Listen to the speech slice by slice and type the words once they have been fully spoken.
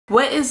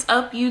What is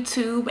up,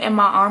 YouTube and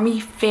my army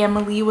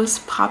family? What's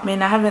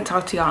poppin'? I haven't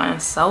talked to y'all in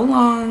so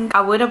long.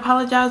 I would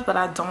apologize, but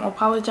I don't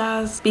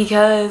apologize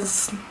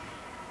because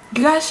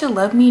you guys should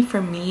love me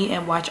for me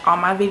and watch all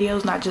my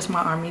videos, not just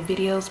my army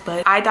videos.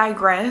 But I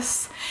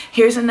digress.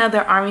 Here's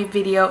another army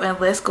video and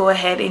let's go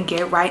ahead and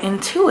get right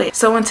into it.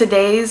 So in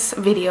today's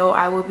video,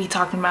 I will be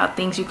talking about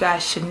things you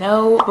guys should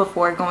know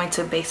before going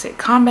to basic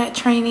combat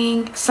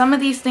training. Some of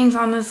these things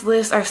on this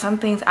list are some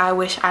things I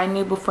wish I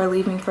knew before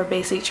leaving for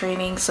basic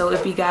training. So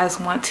if you guys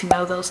want to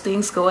know those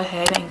things, go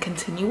ahead and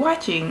continue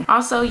watching.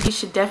 Also, you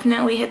should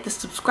definitely hit the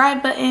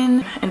subscribe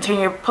button and turn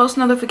your post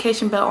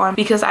notification bell on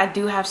because I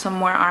do have some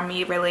more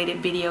army related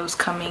videos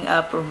coming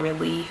up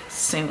really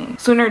soon,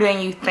 sooner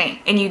than you think,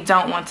 and you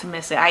don't want to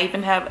miss it. I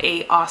even have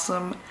a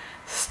awesome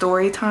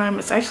story time.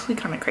 It's actually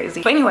kind of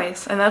crazy, but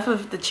anyways, enough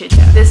of the chit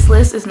chat. This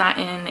list is not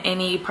in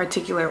any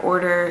particular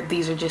order.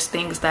 These are just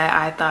things that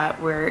I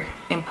thought were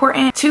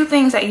important. Two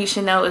things that you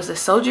should know is the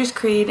Soldier's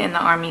Creed and the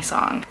Army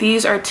Song.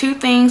 These are two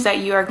things that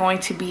you are going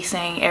to be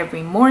saying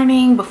every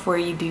morning before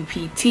you do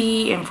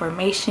PT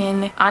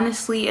information.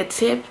 Honestly, a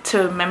tip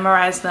to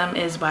memorize them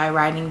is by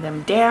writing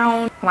them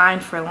down line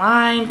for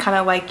line, kind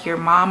of like your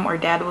mom or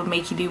dad would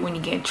make you do when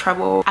you get in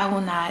trouble. I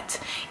will not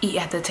eat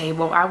at the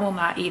table. I will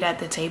not eat at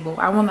the table.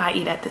 I will not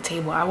eat at the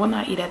table. I will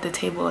not eat at the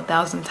table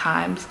 1,000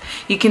 times.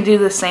 You can do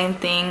the same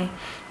thing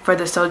for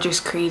the Soldier's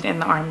Creed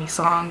and the Army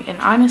Song. And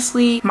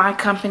honestly, my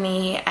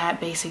company at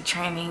basic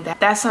training,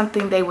 that's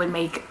something they would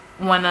make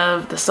one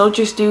of the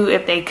soldiers do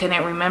if they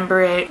couldn't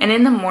remember it. And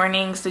in the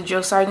mornings, the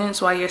drill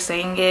sergeants, while you're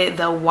saying it,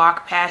 they'll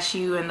walk past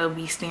you and they'll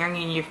be staring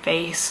in your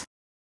face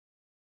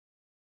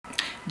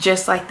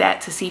just like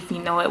that to see if you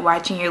know it,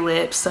 watching your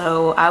lips.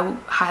 So I would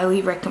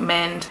highly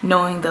recommend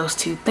knowing those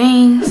two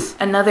things.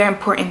 Another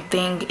important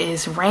thing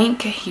is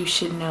rank. You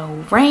should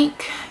know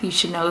rank. You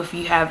should know if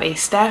you have a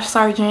staff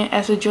sergeant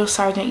as a drill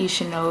sergeant. You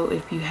should know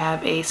if you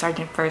have a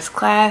sergeant first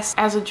class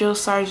as a drill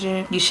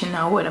sergeant. You should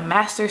know what a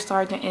master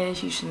sergeant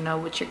is. You should know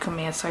what your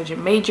command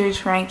sergeant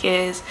major's rank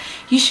is.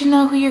 You should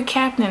know who your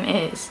captain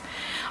is.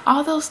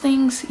 All those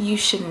things you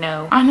should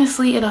know.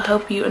 Honestly, it'll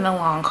help you in the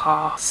long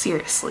haul,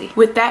 seriously.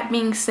 With that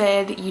being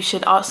said, you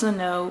should also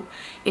know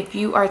if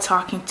you are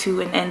talking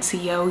to an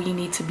NCO, you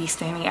need to be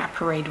standing at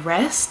parade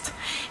rest.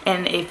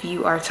 And if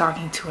you are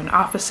talking to an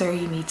officer,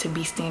 you need to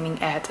be standing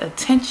at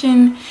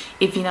attention.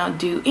 If you don't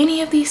do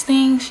any of these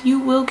things, you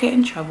will get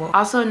in trouble.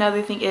 Also,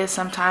 another thing is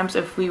sometimes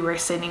if we were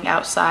sitting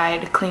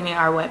outside cleaning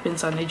our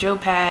weapons on the drill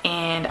pad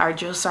and our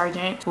drill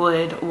sergeant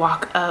would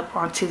walk up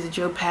onto the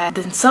drill pad,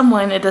 then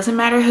someone, it doesn't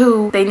matter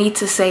who, they need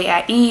to say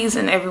at ease,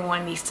 and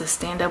everyone needs to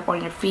stand up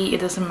on your feet. It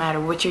doesn't matter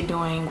what you're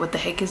doing, what the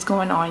heck is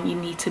going on, you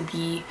need to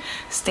be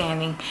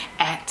standing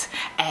at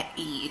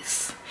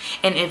ease.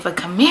 And if a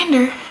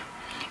commander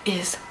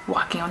is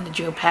walking on the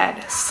drill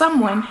pad,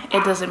 someone,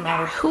 it doesn't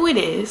matter who it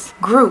is,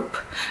 group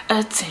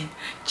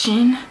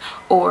attention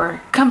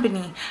or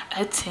company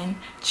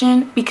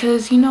attention,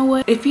 because you know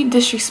what, if you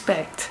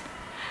disrespect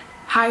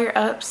higher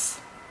ups,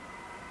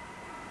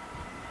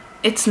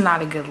 it's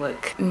not a good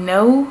look.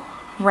 Know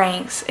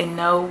ranks and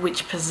know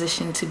which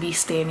position to be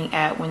standing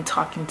at when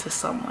talking to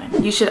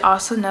someone. You should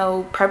also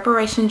know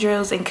preparation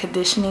drills and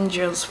conditioning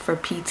drills for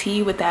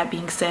PT. With that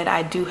being said,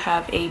 I do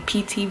have a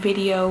PT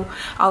video,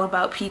 all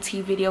about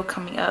PT video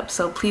coming up,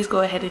 so please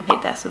go ahead and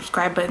hit that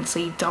subscribe button so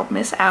you don't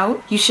miss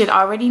out. You should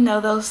already know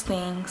those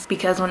things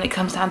because when it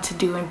comes down to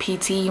doing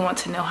PT, you want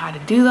to know how to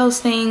do those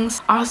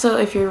things. Also,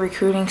 if your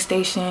recruiting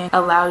station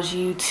allows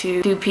you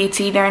to do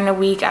PT during the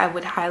week, I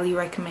would highly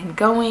recommend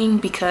going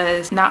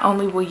because not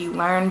only will you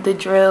learn the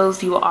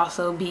drills, you will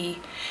also be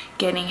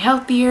getting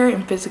healthier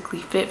and physically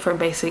fit for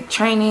basic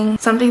training.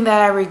 Something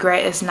that I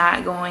regret is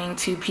not going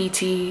to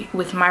PT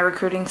with my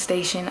recruiting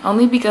station,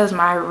 only because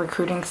my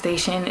recruiting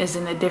station is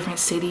in a different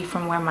city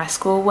from where my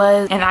school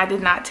was, and I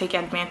did not take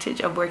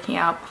advantage of working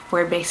out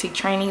for basic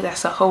training.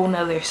 That's a whole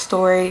nother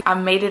story. I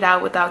made it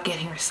out without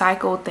getting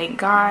recycled, thank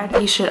God.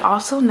 You should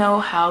also know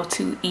how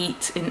to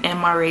eat an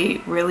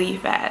MRE really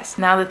fast.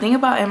 Now, the thing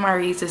about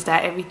MREs is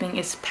that everything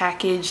is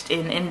packaged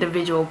in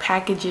individual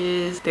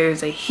packages.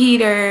 There's a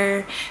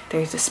heater,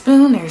 there's a spoon,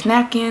 there's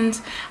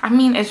napkins. I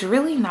mean, it's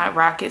really not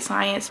rocket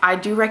science. I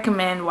do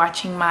recommend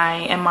watching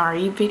my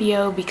MRE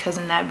video because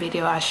in that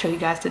video I show you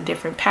guys the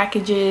different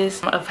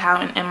packages of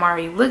how an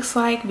MRE looks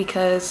like,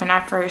 because when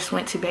I first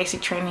went to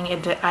basic training,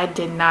 I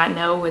did not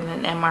know what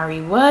an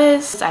MRE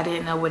was. I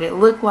didn't know what it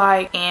looked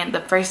like, and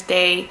the first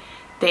day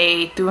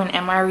they threw an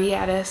MRE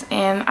at us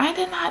and I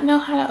did not know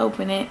how to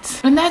open it,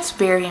 and that's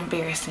very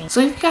embarrassing. So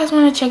if you guys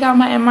want to check out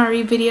my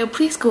MRE video,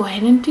 please go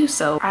ahead and do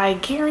so. I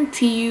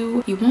guarantee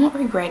you won't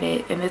regret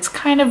it, and it's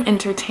kind of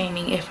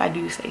entertaining if I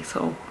do say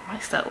so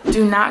myself.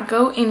 Do not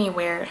go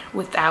anywhere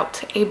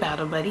without a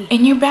battle buddy,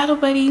 and your battle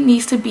buddy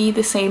needs to be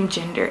the same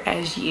gender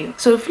as you.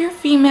 So if you're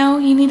female,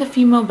 you need a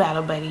female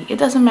battle buddy. It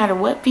doesn't matter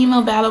what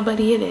female battle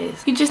buddy it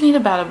is, you just need a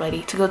battle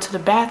buddy to go to the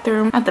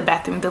bathroom, not the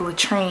bathroom, the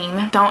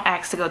latrine. Don't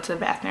ask to go to the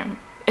bathroom.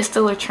 It's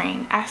the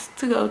latrine. Ask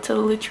to go to the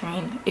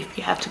latrine if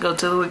you have to go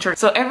to the latrine.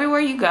 So everywhere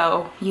you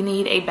go, you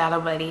need a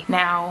battle buddy.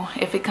 Now,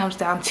 if it comes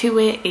down to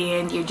it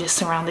and you're just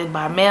surrounded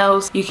by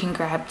males, you can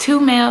grab 2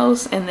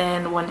 males and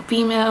then 1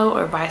 female,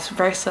 or vice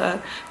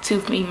versa, 2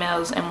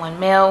 females and 1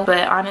 male.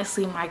 But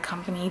honestly, my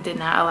company did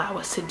not allow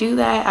us to do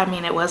that. I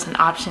mean, it was an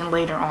option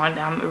later on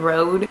down the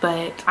road,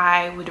 but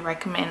I would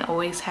recommend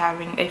always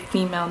having a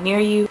female near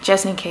you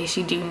just in case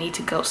you do need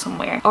to go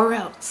somewhere. Or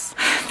else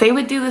they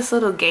would do this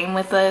little game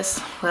with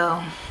us.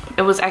 Well,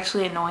 it was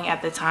actually annoying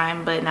at the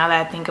time, but now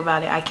that I think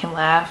about it, I can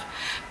laugh.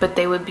 But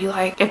they would be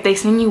like, if they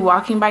seen you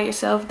walking by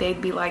yourself,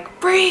 they'd be like,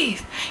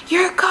 breathe,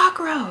 you're a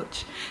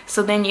cockroach.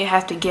 So then you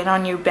have to get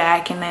on your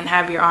back and then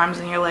have your arms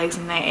and your legs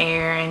in the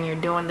air, and you're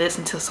doing this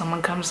until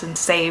someone comes and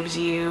saves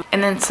you.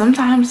 And then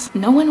sometimes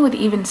no one would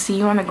even see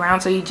you on the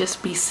ground, so you'd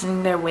just be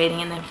sitting there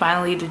waiting, and then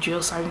finally the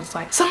drill sergeant's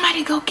like,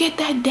 somebody go get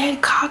that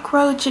dead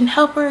cockroach and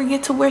help her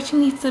get to where she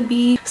needs to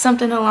be.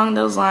 Something along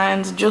those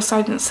lines. Drill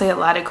sergeants say a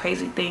lot of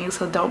crazy things,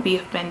 so don't be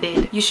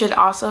offended. You should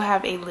also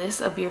have a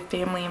list of your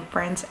family and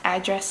friends'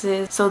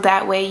 addresses, so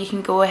that way you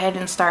can go ahead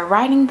and start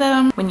writing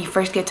them when you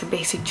first get to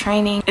basic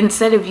training,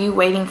 instead of you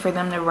waiting for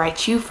them to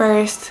write you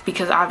first,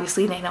 because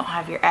obviously they don't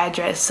have your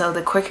address. So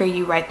the quicker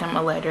you write them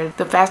a letter,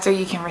 the faster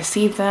you can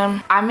receive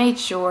them. I made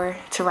sure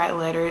to write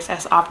letters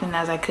as often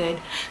as I could.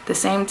 The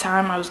same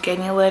time I was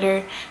getting a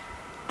letter,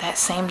 that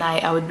same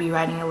night I would be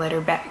writing a letter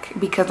back,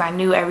 because I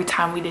knew every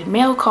time we did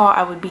mail call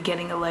I would be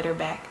getting a letter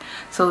back.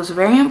 So it's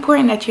very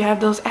important that you have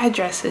those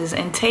addresses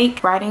and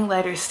take writing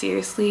letters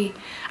seriously.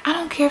 I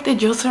don't care if the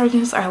drill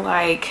sergeants are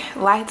like,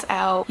 lights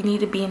out, you need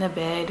to be in a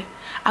bed.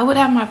 I would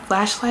have my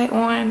flashlight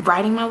on,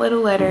 writing my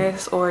little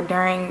letters. Or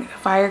during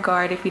fire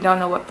guard, if you don't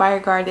know what fire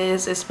guard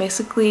is, it's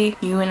basically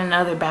you and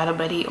another battle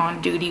buddy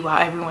on duty while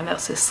everyone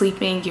else is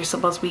sleeping. You're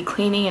supposed to be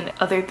cleaning and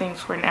other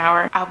things for an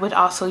hour. I would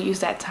also use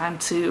that time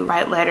to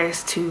write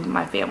letters to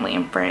my family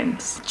and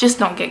friends. Just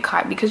don't get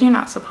caught, because you're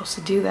not supposed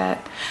to do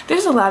that.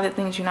 There's a lot of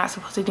things you're not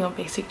supposed to do in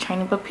basic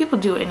training, but people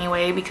do it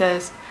anyway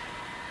because,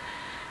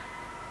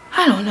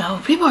 I don't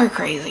know, people are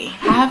crazy.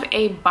 Have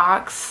a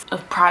box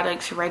of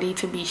products ready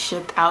to be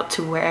shipped out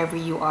to wherever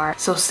you are.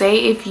 So say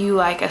if you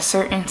like a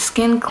certain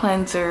skin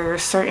cleanser,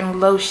 certain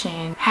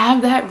lotion,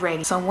 have that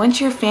ready. So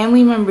once your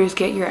family members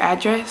get your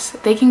address,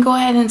 they can go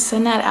ahead and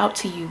send that out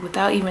to you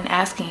without even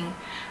asking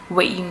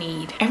what you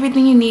need.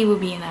 Everything you need will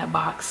be in that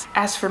box.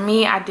 As for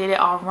me, I did it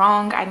all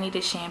wrong. I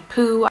needed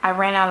shampoo. I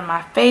ran out of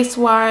my face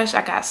wash.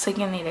 I got sick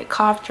and needed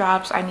cough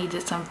drops. I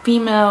needed some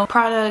female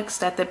products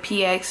that the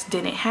PX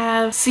didn't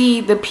have.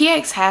 See, the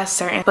PX has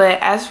certain, but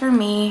as for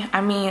me,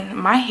 I mean,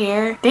 my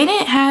hair, they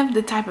didn't have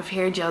the type of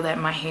hair gel that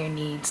my hair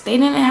needs. They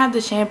didn't have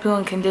the shampoo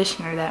and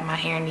conditioner that my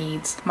hair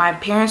needs. My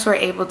parents were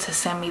able to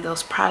send me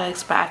those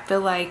products, but I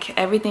feel like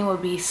everything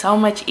would be so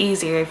much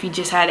easier if you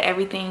just had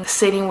everything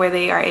sitting where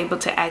they are able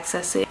to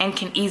access it and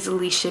can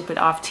easily ship it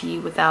off to you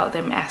without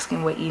them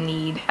asking what you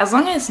need. As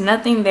long as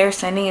nothing they're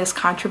sending is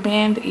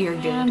contraband, you're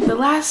good. And the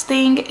last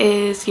thing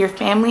is your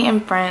family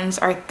and friends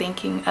are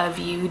thinking of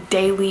you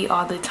daily,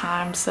 all the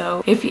time.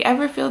 So if you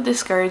ever feel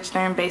discouraged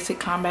during basic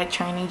combat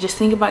training, just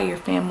think about your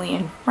family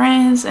and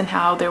friends and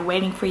how they're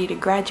waiting for you to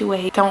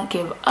graduate. Don't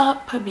give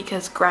up,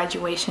 because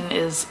graduation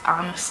is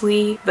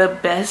honestly the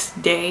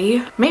best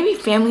day. Maybe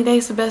family day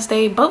is the best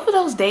day. Both of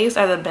those days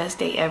are the best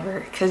day ever,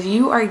 because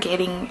you are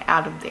getting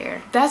out of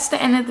there. That's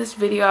the end of this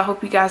video. I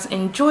hope you guys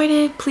enjoyed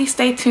it. Please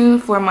stay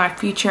tuned for my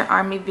future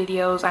army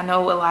videos. I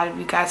know a lot of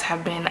you guys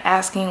have been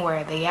asking, where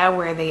are they at,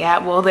 where are they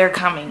at? Well, they're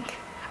coming.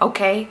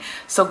 Okay,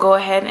 so go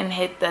ahead and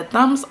hit the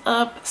thumbs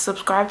up,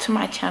 subscribe to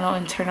my channel,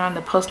 and turn on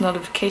the post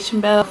notification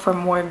bell for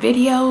more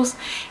videos,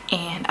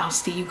 and I'll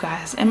see you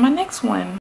guys in my next one.